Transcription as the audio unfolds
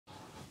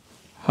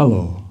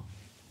Hello,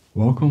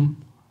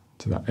 welcome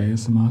to the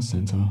ASMR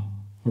Center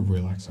of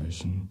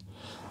Relaxation.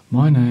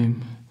 My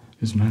name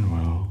is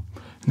Manwelle,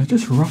 and it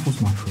just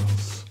ruffles my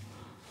frills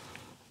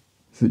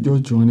that you're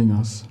joining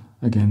us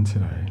again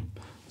today.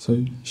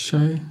 So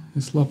Chay,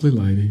 this lovely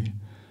lady,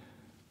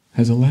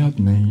 has allowed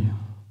me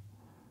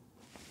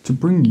to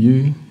bring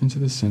you into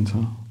the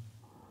center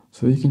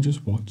so that you can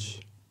just watch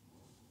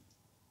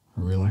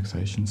a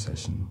relaxation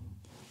session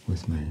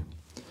with me.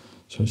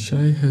 So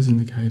Chay has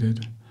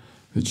indicated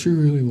that she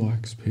really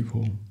likes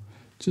people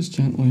just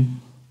gently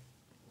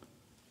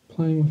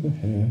playing with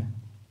her hair.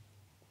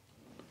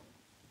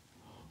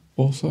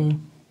 Also,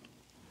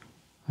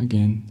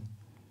 again,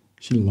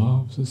 she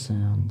loves the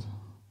sound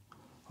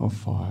of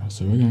fire,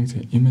 so we're going to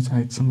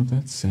imitate some of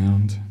that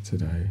sound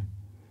today.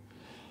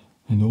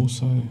 And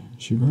also,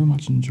 she very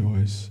much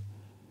enjoys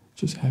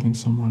just having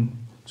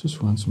someone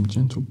just run some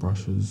gentle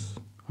brushes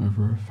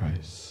over her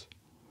face.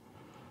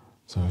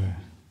 So,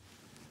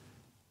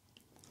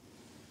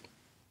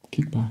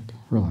 kick back,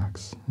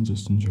 relax, and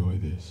just enjoy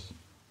this.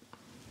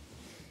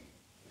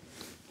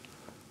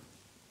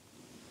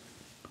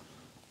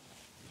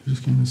 We're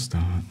just going to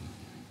start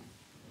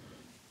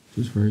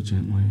just very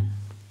gently.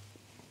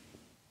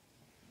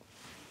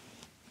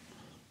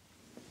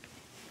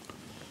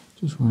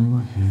 Just running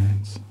my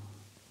hands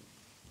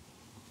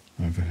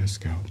over her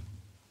scalp.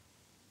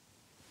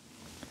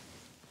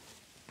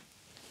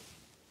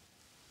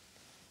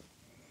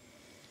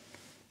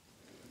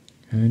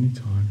 At any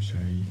time, Chay,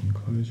 you can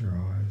close your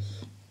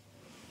eyes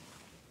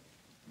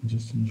and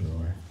just enjoy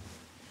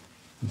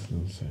this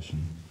little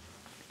session.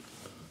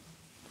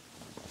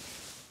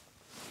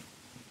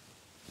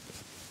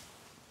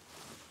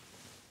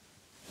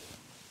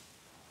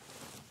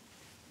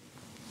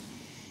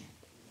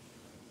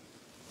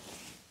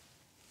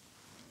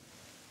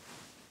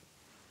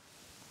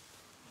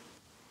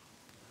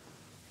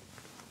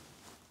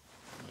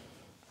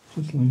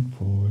 Just lean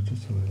forward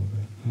just a little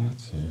bit.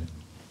 That's it.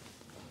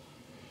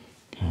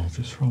 Okay,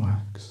 just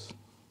relax.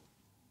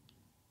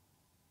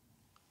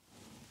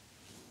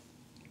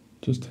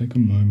 Just take a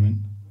moment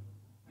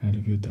out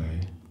of your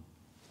day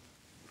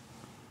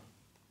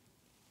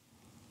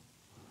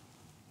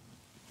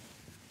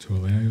to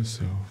allow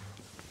yourself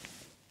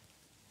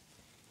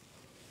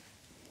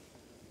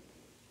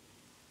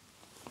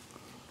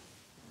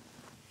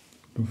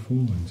to fall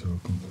into a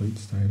complete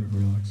state of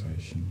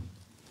relaxation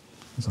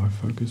as I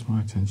focus my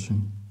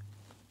attention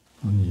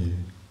on you.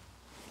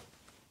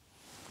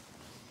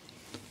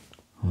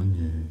 On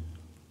you.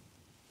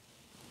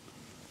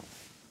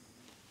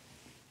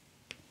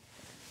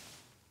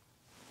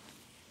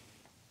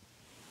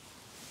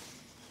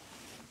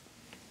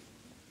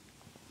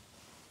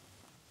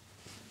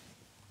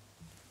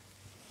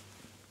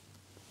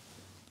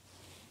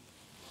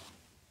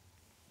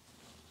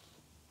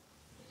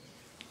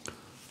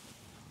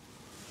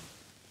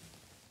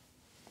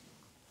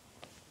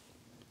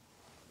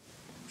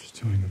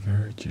 Just doing a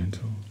very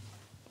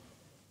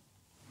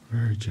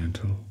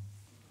gentle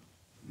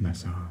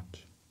massage.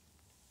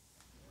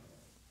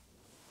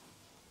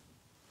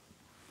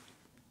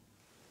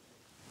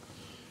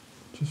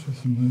 Just with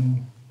some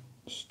little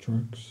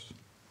strokes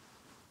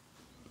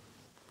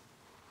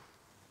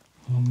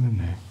along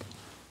the neck.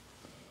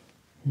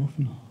 We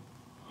often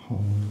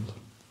hold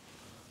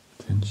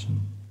tension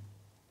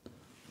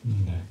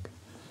in the neck.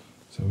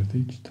 So with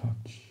each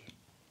touch,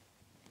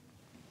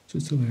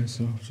 just allow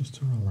yourself just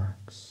to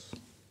relax.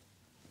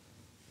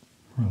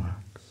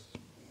 Relax.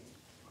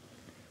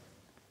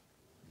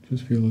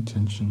 Just feel the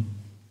tension.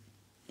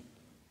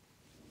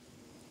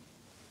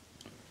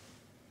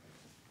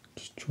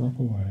 Just drop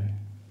away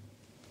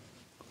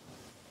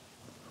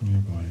from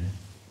your body.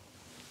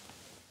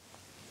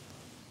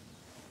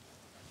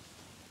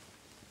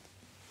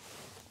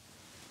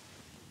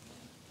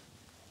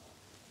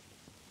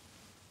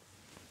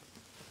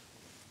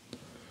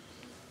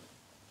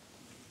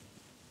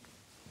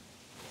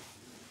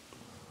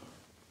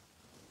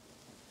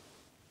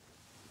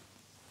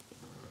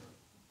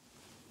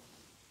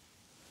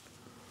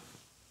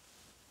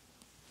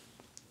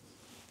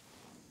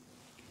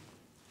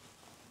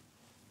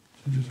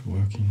 So just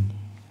working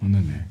on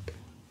the neck.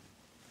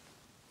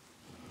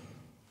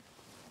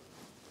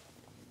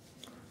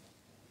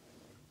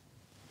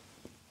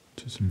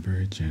 Just some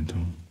very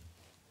gentle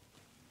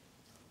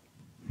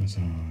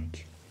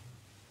massage.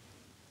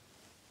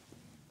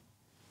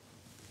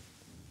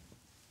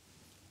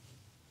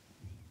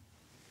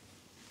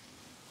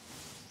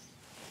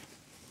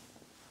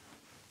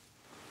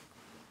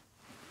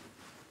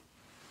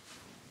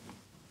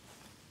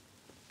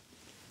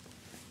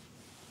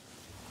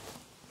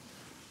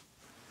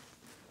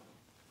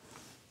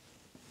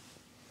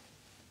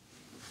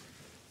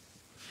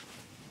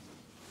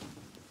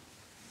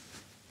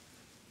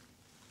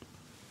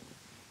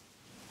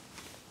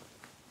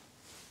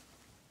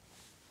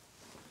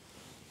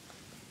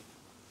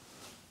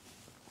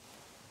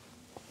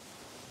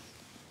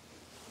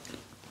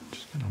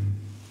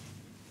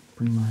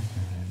 Bring my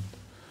hand,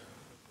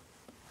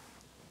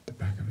 the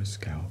back of her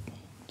scalp,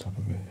 top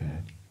of her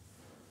head,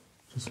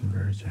 Just some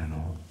very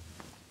gentle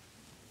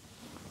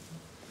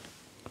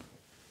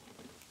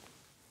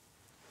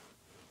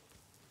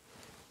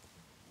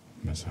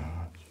massage.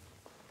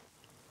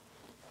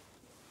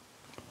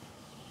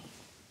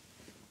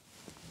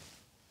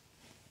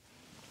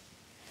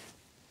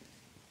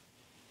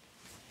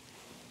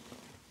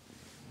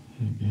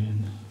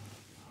 Again,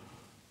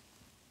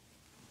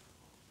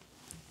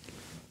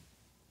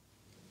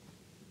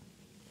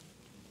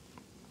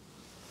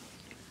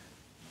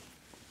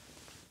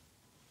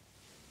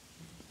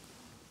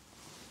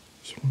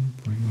 just want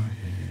to bring my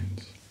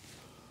hands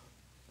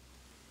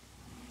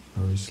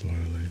very slowly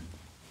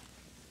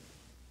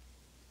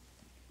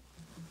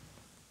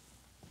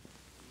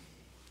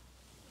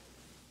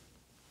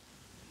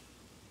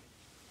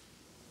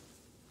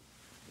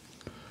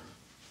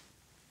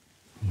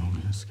along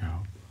her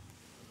scalp.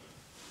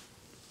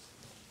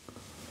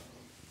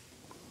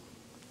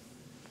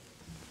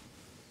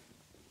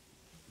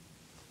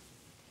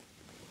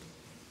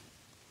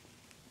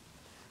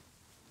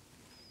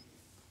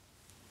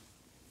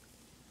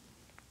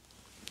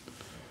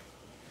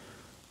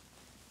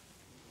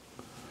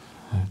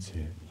 That's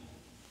it.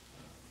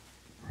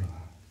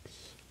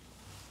 Relax.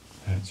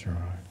 That's right.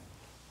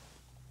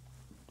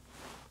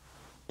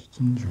 Just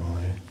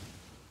enjoy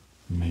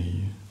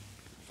me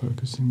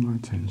focusing my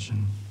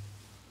attention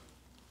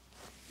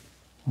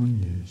on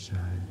you, Chay,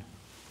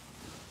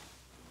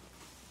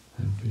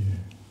 and for you.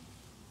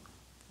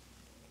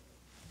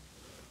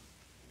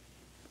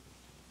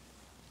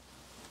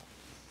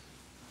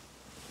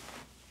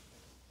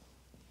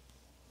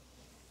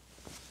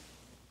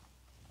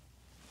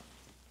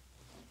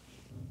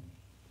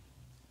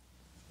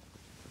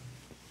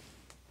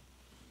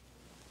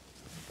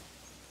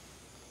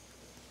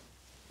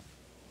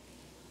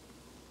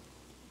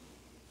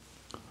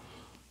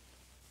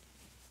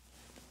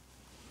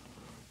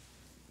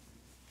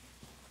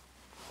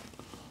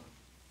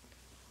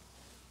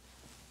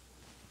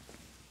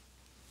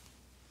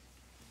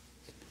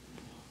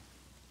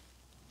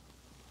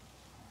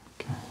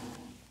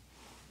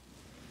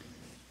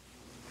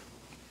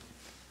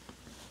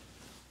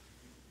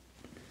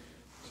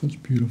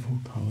 Such beautiful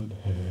coloured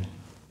hair.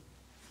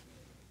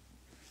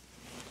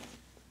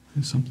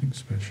 There's something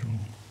special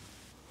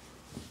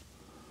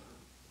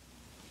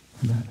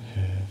about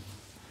hair.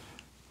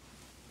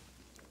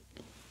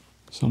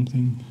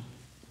 Something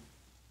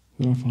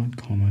that I find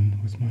common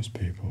with most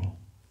people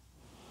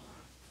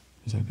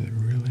is that they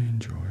really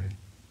enjoy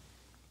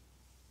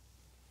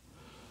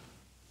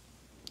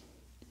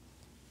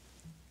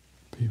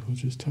people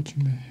just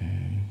touching their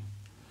hair,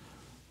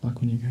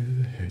 like when you go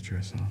to the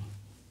hairdresser.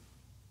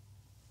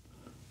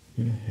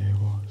 Get a hair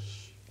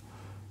wash.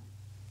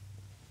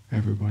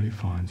 Everybody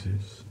finds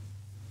this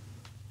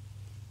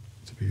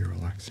to be a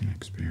relaxing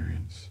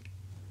experience.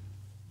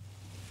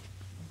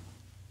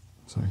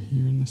 So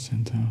here in the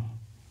center,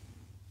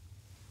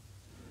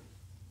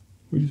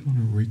 we just want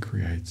to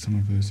recreate some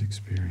of those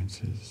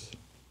experiences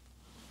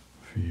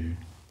for you.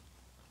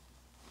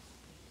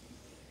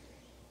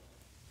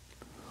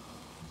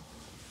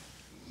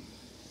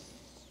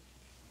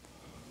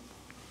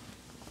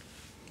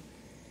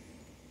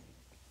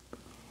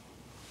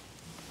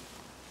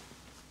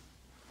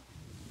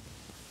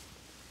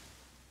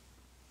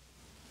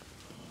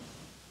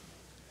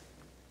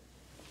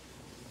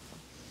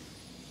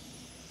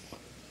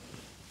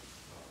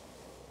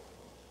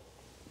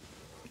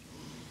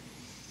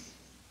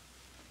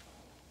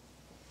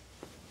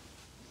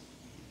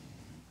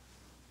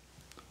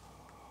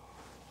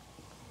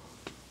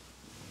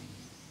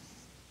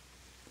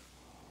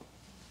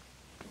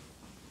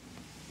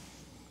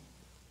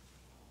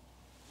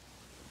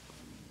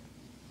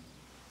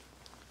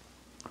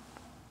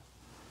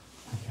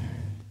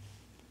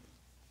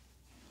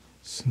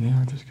 So now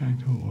I'm just going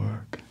to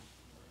work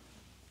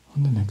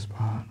on the next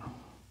part.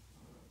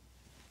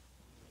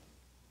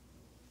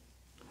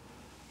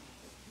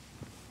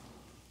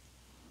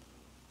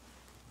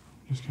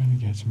 I'm just going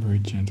to get some very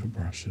gentle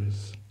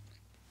brushes.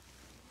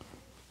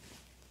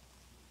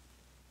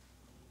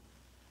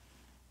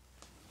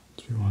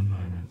 Just be one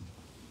moment.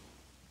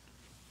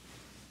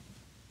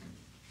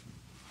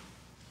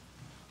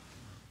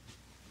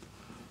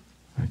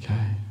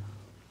 Okay.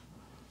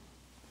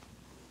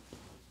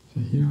 So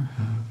here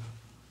I have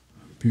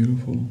a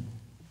beautiful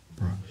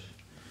brush.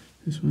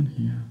 This one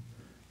here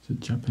is a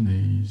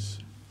Japanese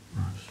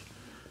brush,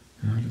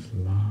 and I just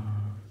love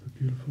the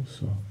beautiful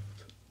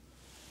soft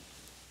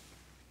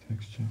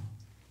texture.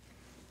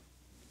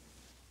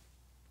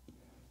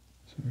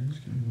 So we're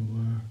just going to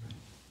work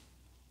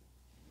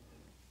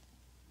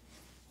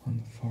on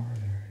the forehead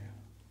area.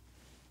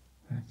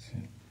 That's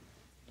it.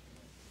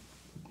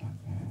 Put that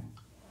there.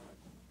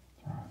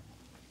 Right.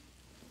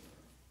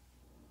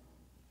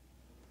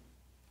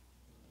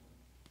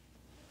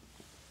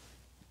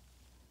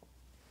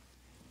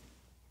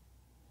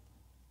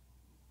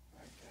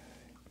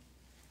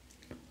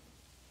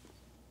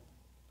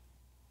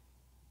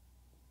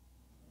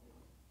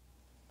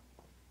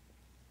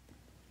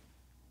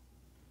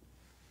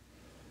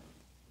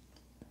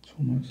 It's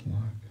almost like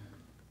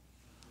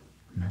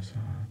a massage.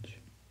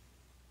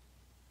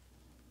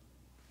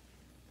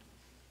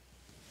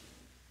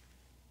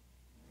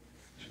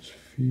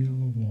 feel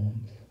the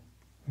warmth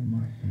of my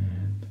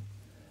hand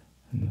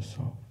and the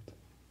soft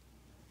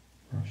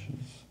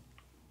brushes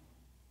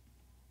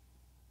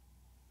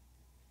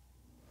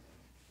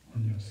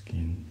on your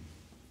skin.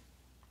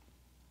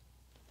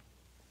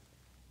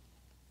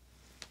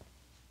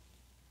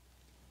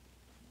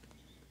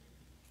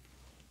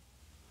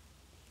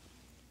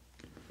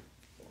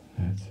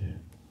 That's it.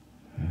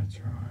 That's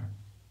right.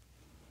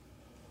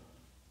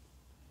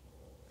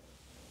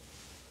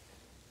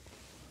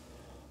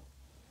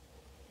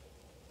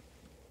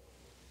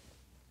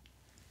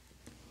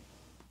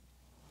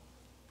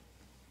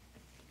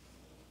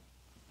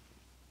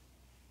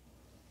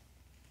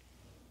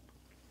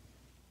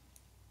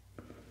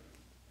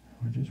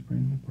 I just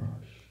bring the brush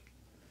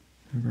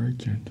in a very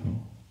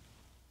gentle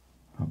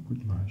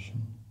upward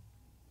motion,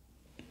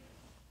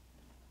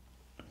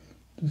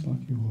 just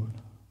like you would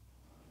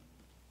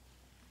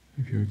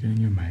if you were getting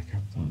your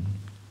makeup done.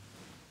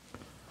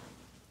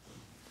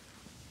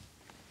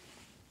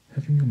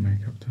 Having your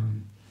makeup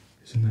done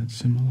is in that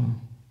similar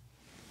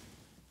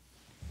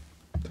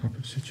type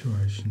of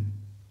situation.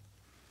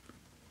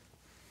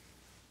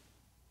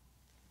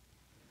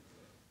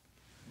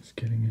 It's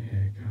getting a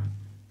haircut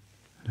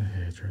at a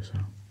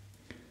hairdresser.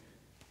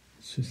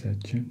 It's just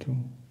that gentle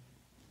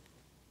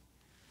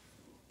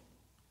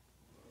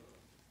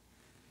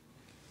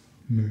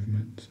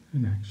movement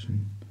and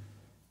action,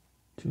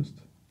 just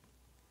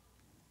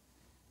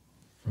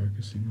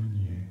focusing on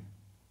you.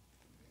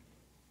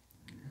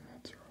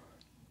 That's right.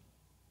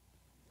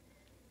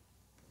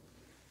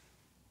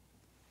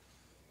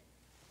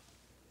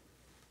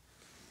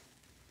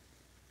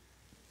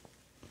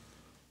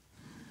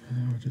 And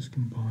now we're just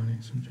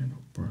combining some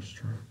gentle brush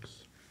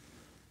strokes,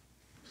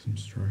 some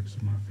strokes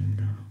of my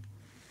finger,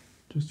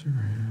 just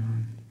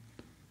around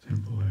the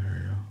temple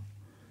area.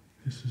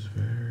 This is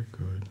very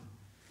good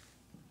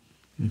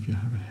if you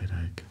have a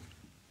headache.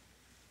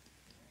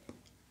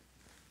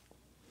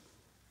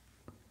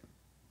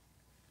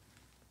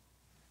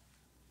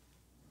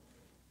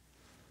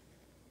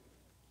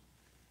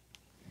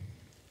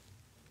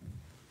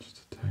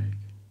 Just to take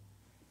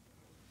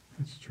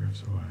that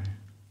stress away.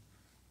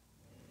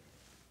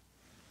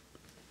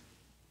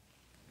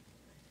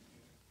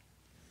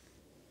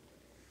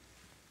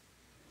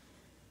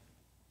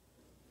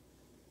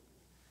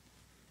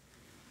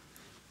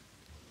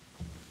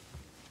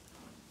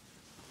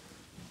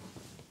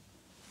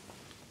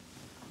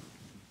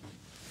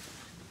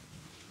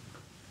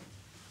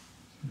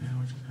 Now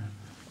we just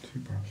have two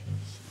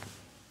brushes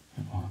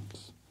at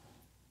once,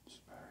 just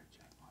very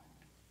gently.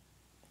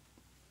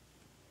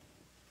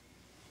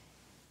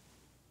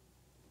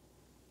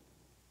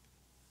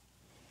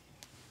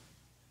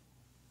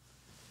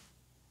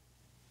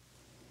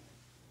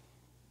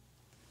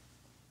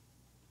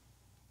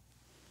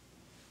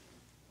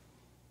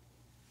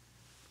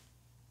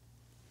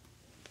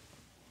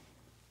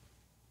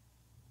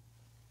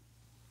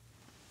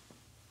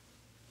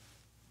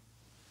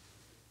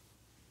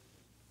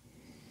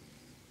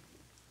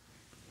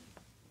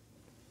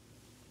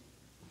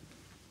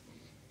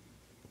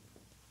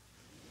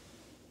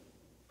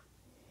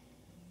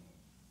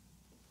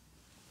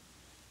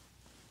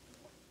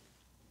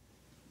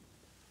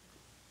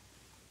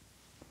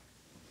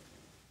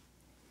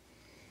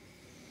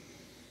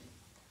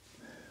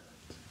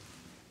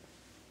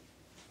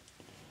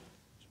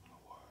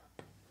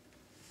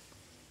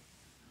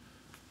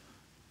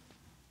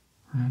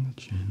 Around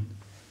the chin.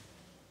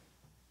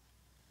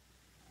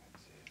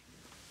 That's it.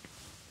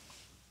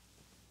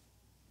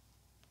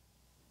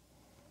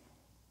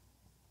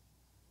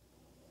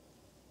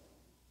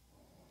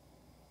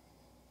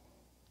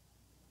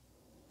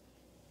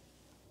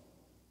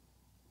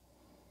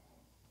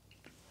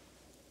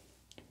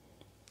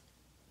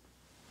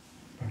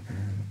 Back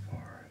around the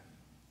forehead.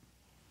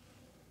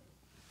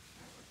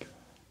 There we go.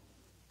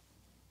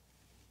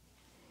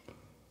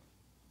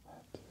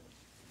 That's it.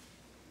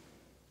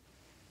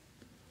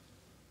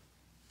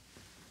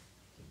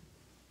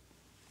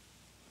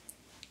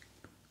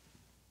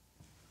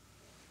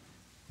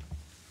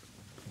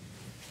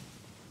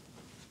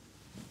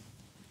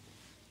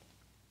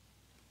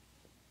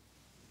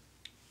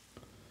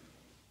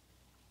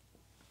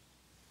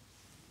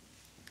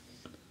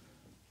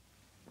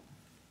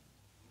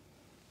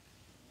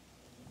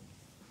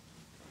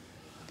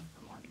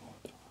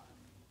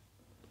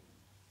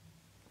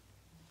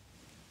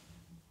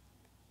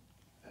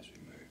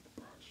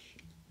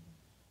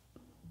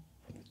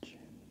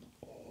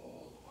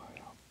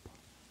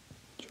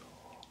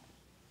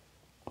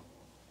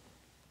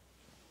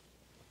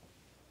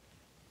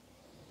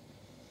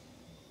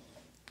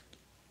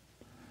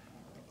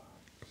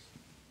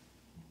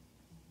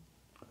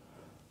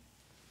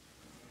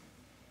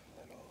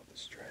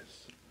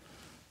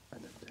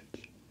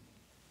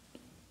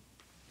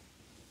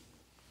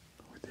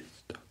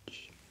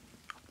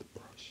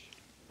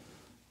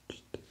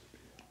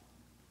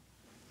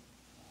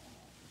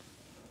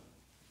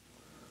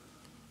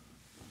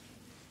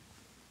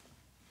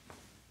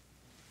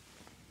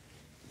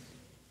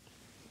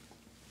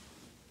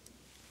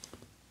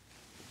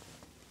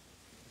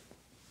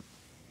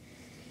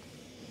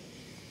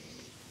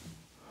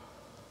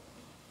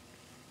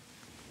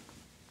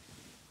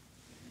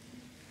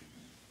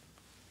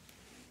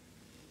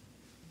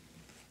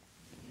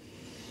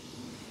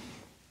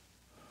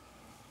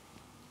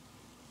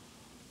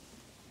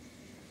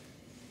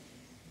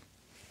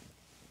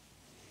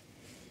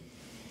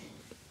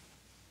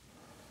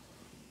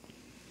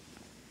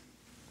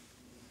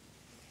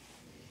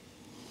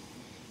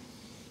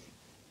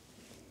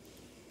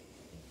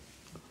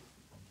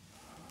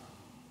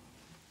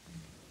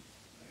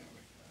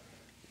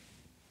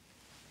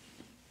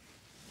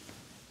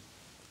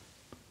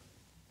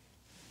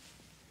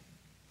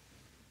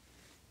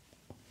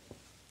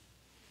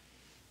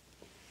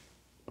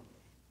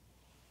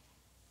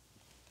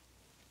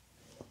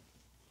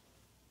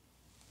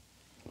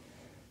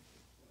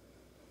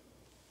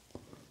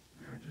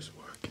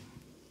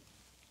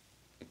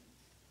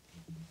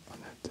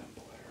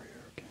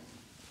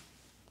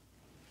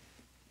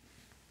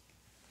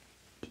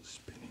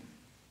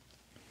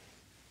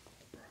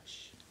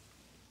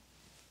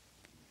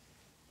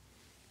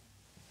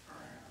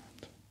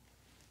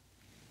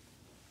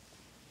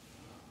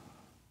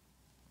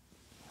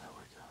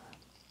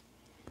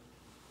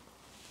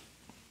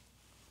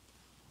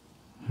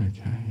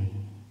 Okay.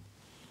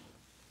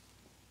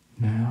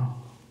 Now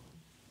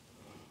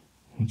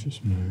we'll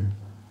just move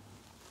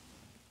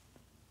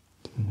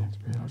to the next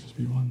bit. I'll just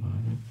be one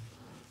moment.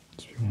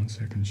 Just be 1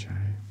 second, Chay.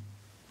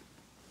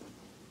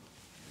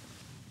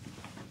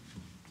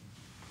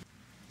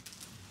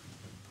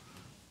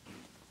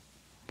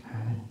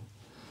 Okay.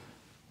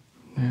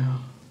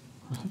 Now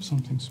I have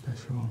something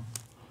special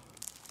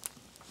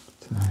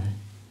today.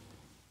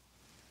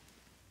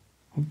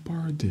 I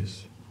borrowed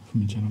this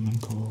from a gentleman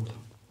called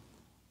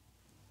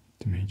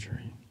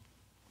Dimitri.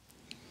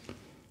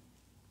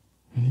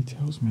 And he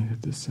tells me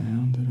that the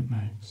sound that it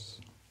makes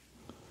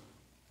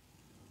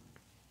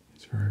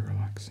is very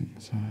relaxing.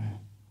 So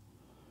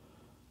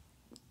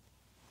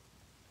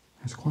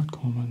it's quite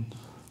common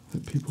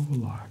that people will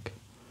like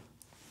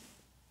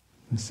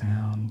the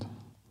sound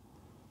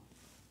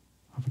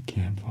of a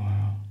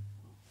campfire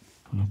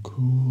on a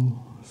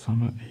cool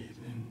summer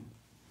evening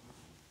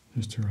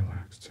just to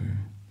relax to.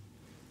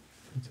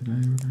 So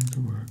today we're going to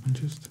work on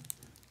just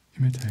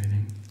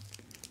imitating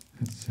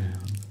that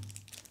sound.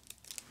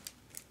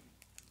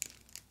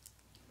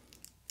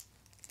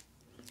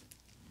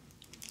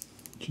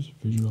 Just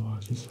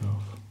visualize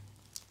yourself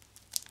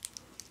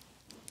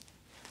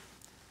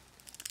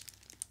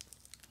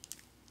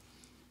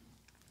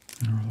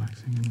in a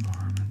relaxing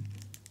environment.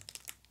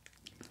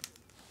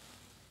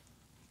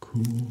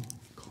 Cool,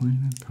 clean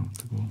and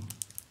comfortable.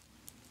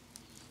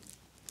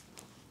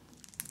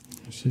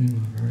 You're sitting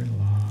on a very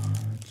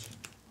large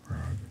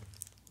rug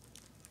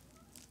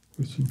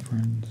with some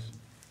friends.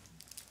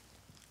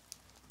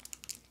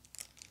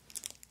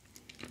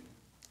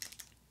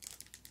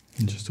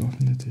 And just off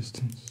in the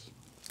distance,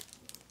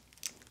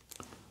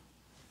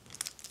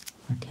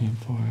 a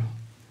campfire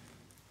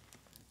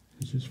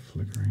is just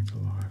flickering to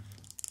life.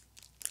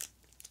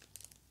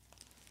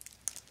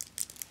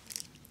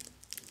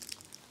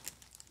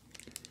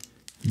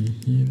 You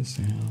hear the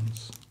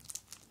sounds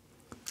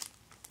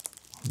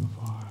of the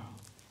fire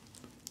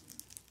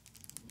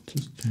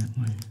just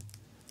gently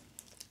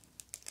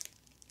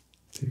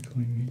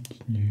tickling each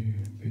new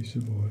piece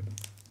of wood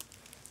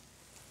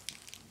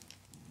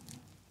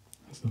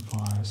as the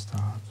fire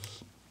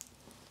starts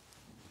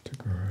to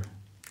grow.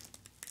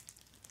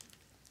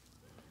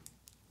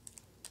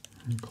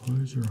 And you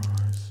close your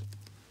eyes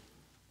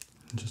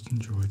and just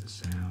enjoy the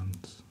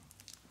sounds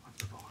of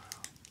the fire.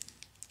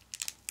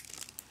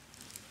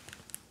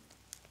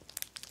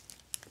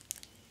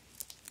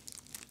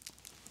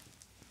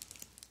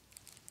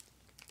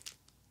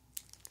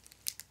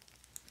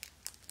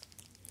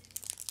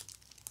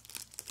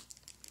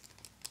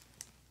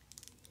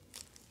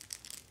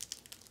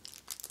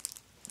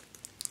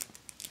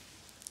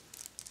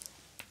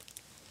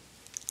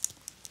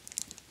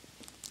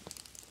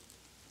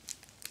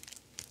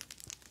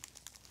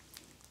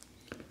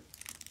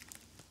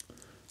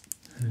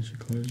 And as you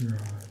close your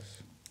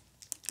eyes,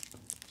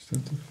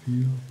 start to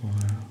feel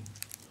fire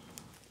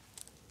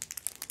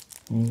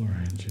all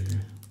around you.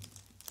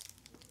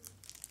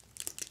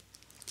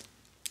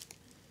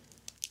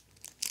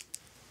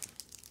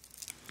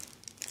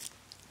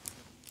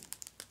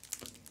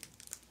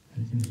 And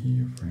you can hear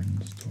your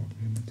friends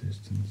talking in the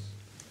distance,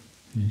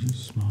 and you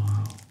just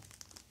smile,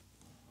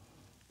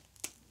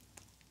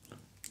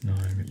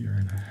 knowing that you're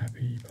in a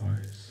happy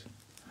place,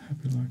 a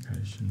happy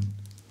location.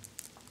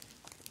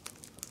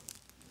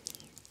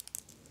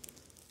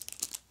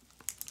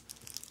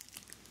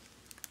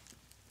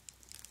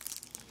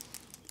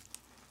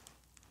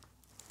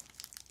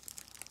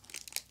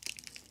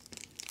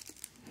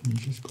 And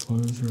you just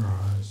close your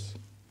eyes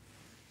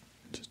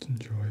and just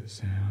enjoy the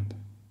sound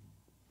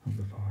of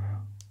the fire.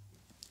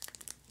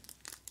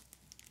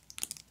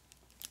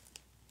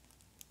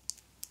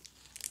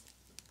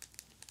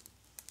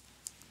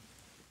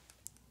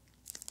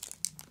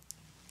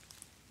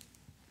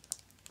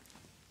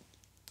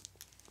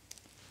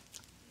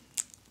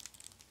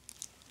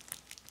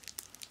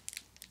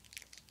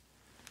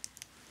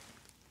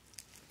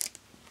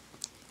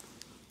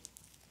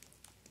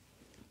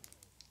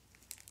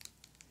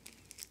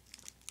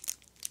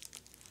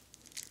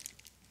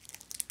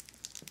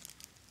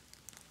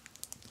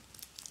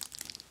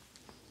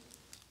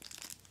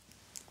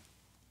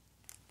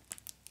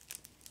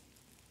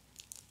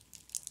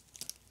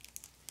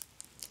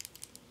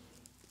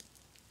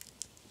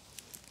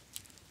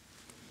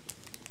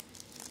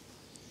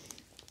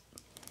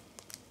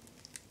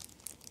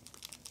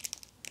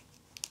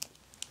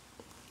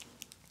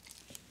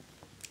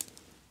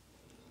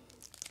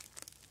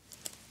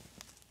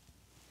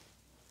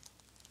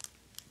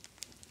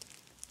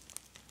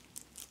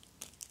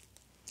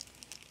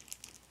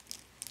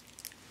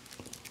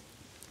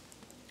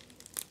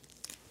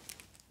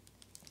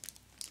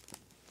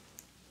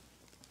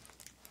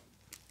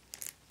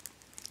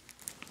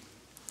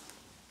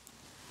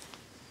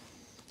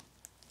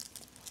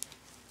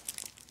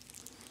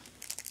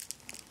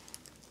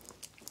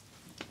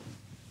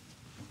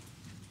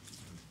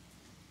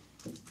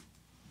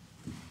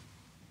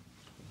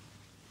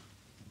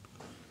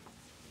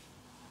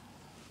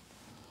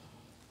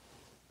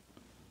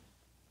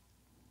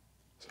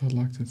 So I'd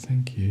like to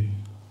thank you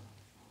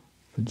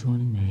for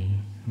joining me,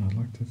 and I'd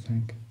like to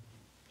thank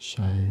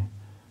Chay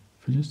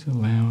for just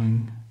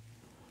allowing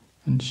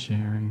and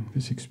sharing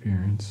this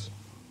experience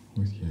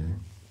with you.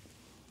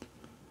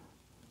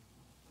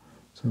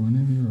 So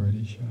whenever you're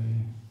ready,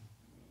 Chay,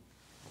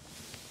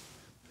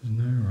 there's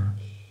no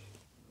rush.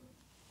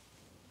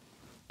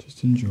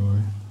 Just enjoy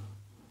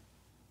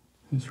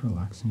this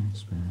relaxing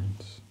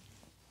experience.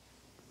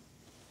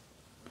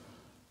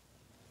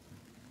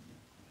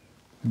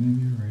 Whenever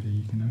you're ready,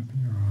 you can open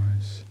your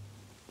eyes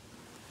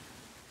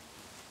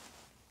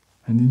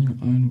and in your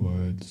own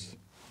words,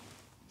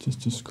 just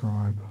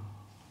describe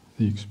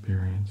the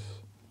experience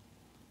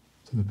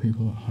to the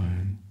people at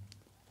home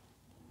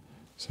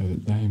so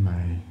that they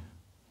may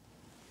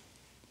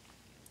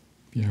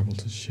be able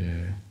to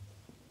share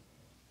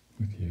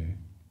with you.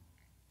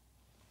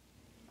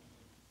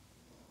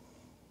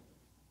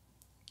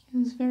 It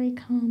was very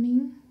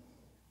calming.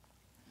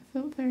 I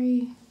felt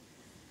very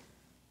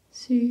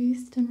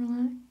soothed and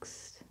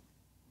relaxed,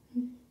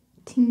 and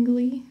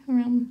tingly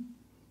around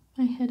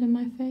my head and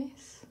my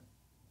face.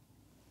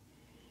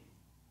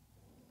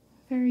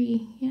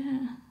 Very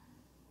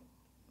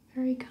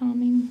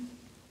calming.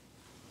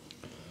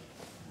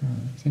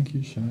 Thank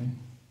you, Chay,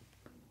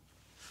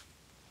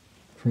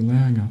 for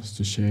allowing us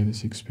to share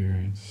this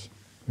experience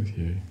with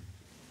you.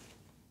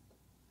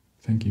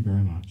 Thank you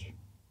very much.